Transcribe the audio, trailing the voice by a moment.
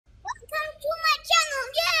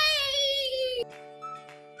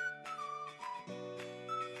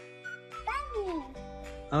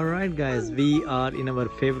Alright guys, we are in our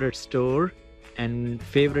favorite store and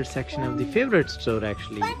favorite section of the favorite store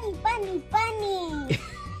actually. Bunny.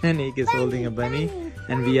 Anik is holding a bunny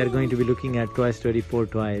and we are going to be looking at Toy Story 4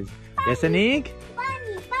 toys. Yes, Anik?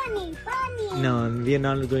 Bunny. No, we are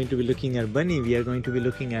not going to be looking at bunny. We are going to be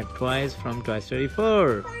looking at toys from Toy Story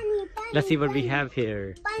 4. Let's see what we have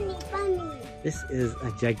here. Bunny. This is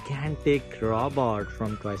a gigantic robot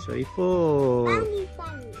from Toy Story 4. Bunny.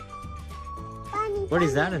 What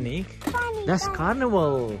is that, Anik? That's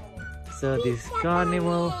Carnival. So this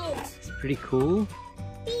Carnival is pretty cool.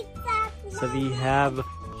 So we have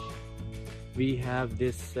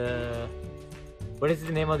this. What is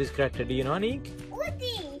the name of this character? Do you know, Anik?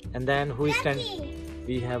 Woody. And then who is standing?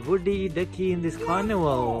 We have Woody, Ducky in this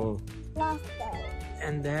Carnival. Blaster.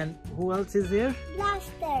 And then who else is there?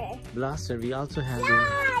 Blaster. We also have.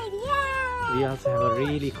 We also have a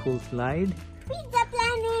really cool slide.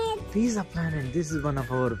 Pizza Planet. This is one of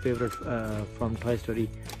our favorite from Toy Story.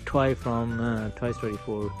 Toy from Toy Story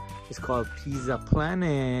 4. It's called Pizza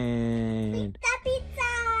Planet. Pizza.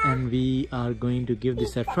 And we are going to give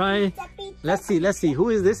this a try. Let's see. Who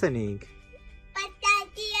is this, Anik?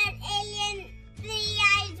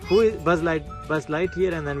 Who is Buzz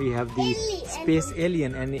Lightyear? And then we have the space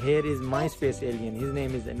alien. And here is my space alien. His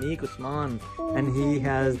name is Anik Usman. And he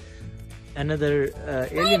has another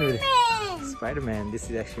alien with Spider-Man. This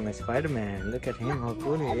is actually my Spider-Man. Look at him, how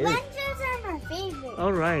cool he is. Avengers are my favorite.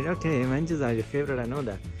 Alright, okay, Avengers are your favorite, I know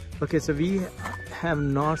that. Okay, so we have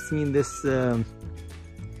not seen this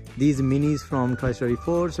these minis from Toy Story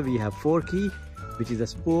 4. So we have Forky, which is a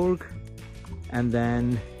spork. And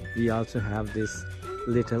then we also have this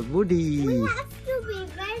little Woody. We have to be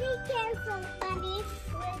very careful, buddy,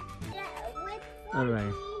 with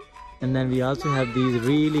Alright. And then we also have these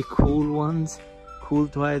really cool ones. Cool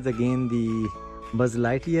toys, again the Buzz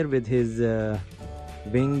Lightyear with his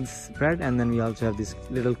wings spread, and then we also have this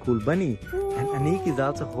little cool bunny. And Anik is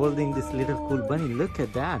also holding this little cool bunny. Look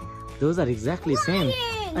at that. Those are exactly the same.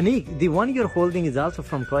 Anik, the one you're holding is also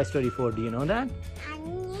from Toy Story 4. Do you know that?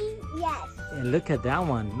 Yes. And look at that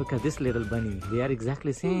one. Look at this little bunny. They are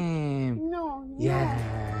exactly the same. No. Yeah.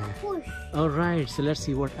 Push. Alright, so let's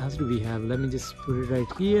see what else do we have. Let me just put it right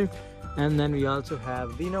here. And then we also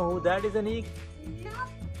have, do you know who that is, Anik? No.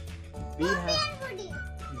 We have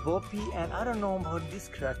Bo Peep, and I don't know about this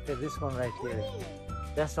character, this one right here.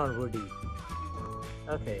 That's not Woody.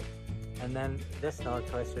 Okay, and then that's not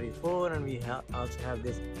Toy Story 4, and we also have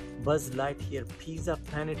this Buzz Lightyear Pizza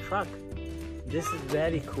Planet truck. This is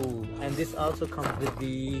very cool, and this also comes with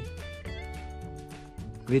the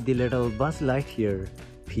little Buzz Lightyear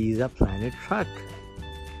Pizza Planet truck.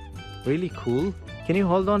 Really cool. Can you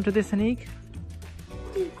hold on to this, Anik?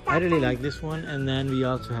 I really like this one. And then we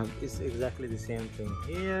also have this exactly the same thing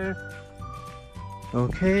here.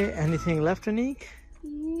 Okay, anything left, Anik?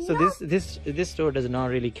 No. So this store does not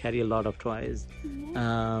really carry a lot of toys.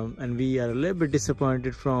 And we are a little bit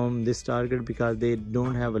disappointed from this Target because they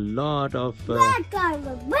don't have a lot of Bad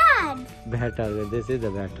Target. This is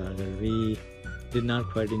a bad Target. We did not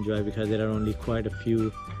quite enjoy because there are only quite a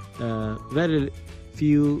few very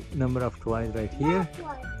few number of toys right here.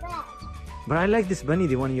 But I like this bunny,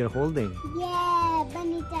 the one you're holding. Yeah,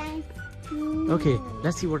 bunny time. Okay,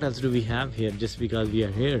 let's see what else do we have here, just because we are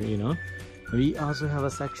here, you know. We also have a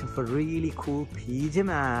section for really cool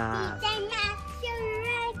pajamas.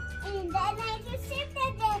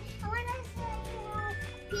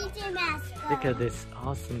 Look at this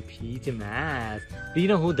awesome pajamas. Do you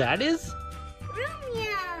know who that is?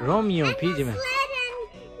 Romeo pajamas.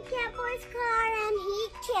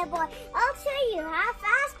 I'll show you how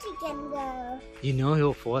fast he can go. You know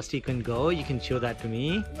how fast he can go? You can show that to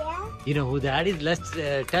me? Yeah. You know who that is? Let's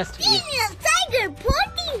test it. Daniel Tiger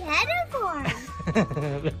potty had a form.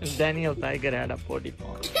 Daniel Tiger had a potty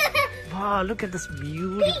form. Wow, look at this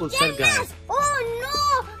beautiful set, guys. Oh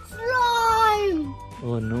no, slime.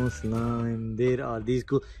 Oh no, slime. There are these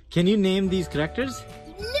cool. Can you name these characters?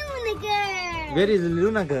 Luna Girl. Where is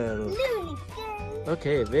Luna Girl? Luna Girl.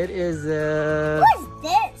 Okay, where is What's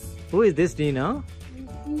this? Who is this? Do you know?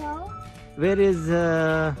 No. Where is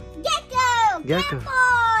Gecko. Gecko.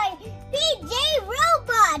 Boy. PJ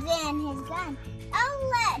Robot and his gun.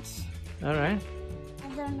 Outlet. All right. I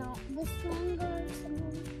don't know. The swing or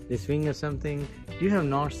something. The swing or something. You have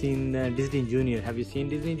not seen Disney Junior. Have you seen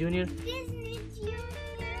Disney Junior? Disney Junior.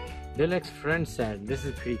 Deluxe friend set. This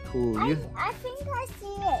is pretty cool. I think I see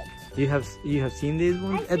it. You have seen these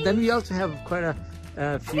ones, and then we also have quite a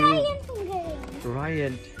few.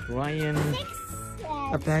 Ryan.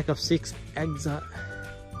 A pack of 6 eggs.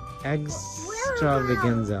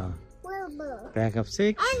 Extravaganza. Pack of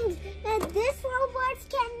 6. And this robots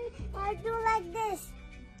can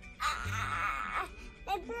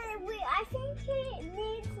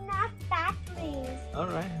All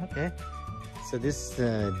right, okay. So this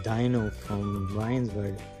dino from Ryan's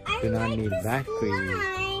World do not need batteries.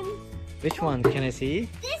 Slime. Which one? Can I see?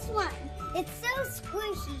 This one. It's so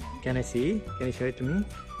squishy. Can I see? Can you show it to me?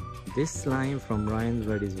 This slime from Ryan's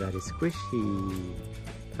World is very squishy.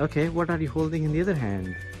 Okay, what are you holding in the other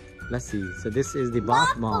hand? Let's see. So this is the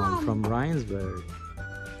bath bomb from Ryan's World.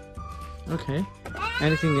 Okay.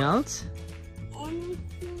 Anything else?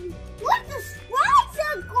 Anything? What? The slides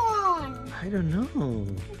are gone. I don't know.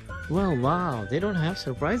 Well, wow. They don't have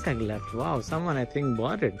surprise egg left. Wow. Someone I think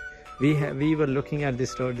bought it. We were looking at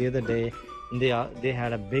this store the other day. And they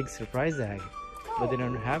had a big surprise egg, but they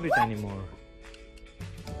don't have it anymore.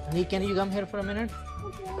 Honey, can you come here for a minute?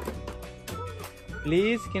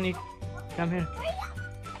 Please, can you come here?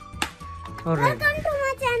 All right. Welcome to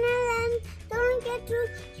my channel and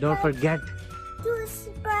Don't forget to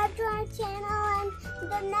subscribe to our channel, and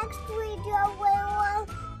the next video we will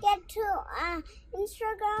get to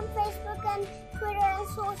Instagram, Facebook and Twitter and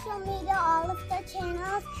social media, all of the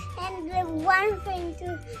channels. And the one thing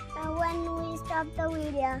to when we stop the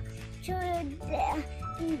video, to the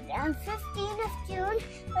 15th of June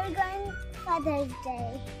we're going Father's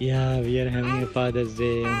Day. Yeah, we are having a Father's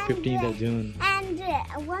Day on 15th of June. And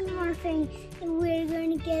one more thing, we're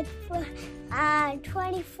going to get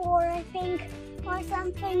 24, I think, or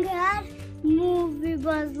something, that movie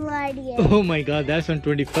Buzz Lightyear. Oh my god, that's on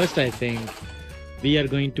 21st, I think. We are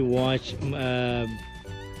going to watch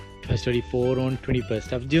Toy Story 4 on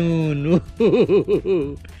 21st of June.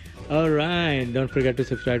 Alright, don't forget to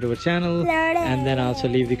subscribe to our channel and then also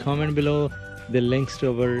leave the comment below. The links to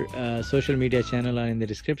our social media channel are in the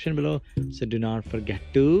description below. So do not forget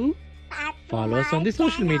to follow us on the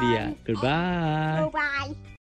social media. Goodbye. Bye.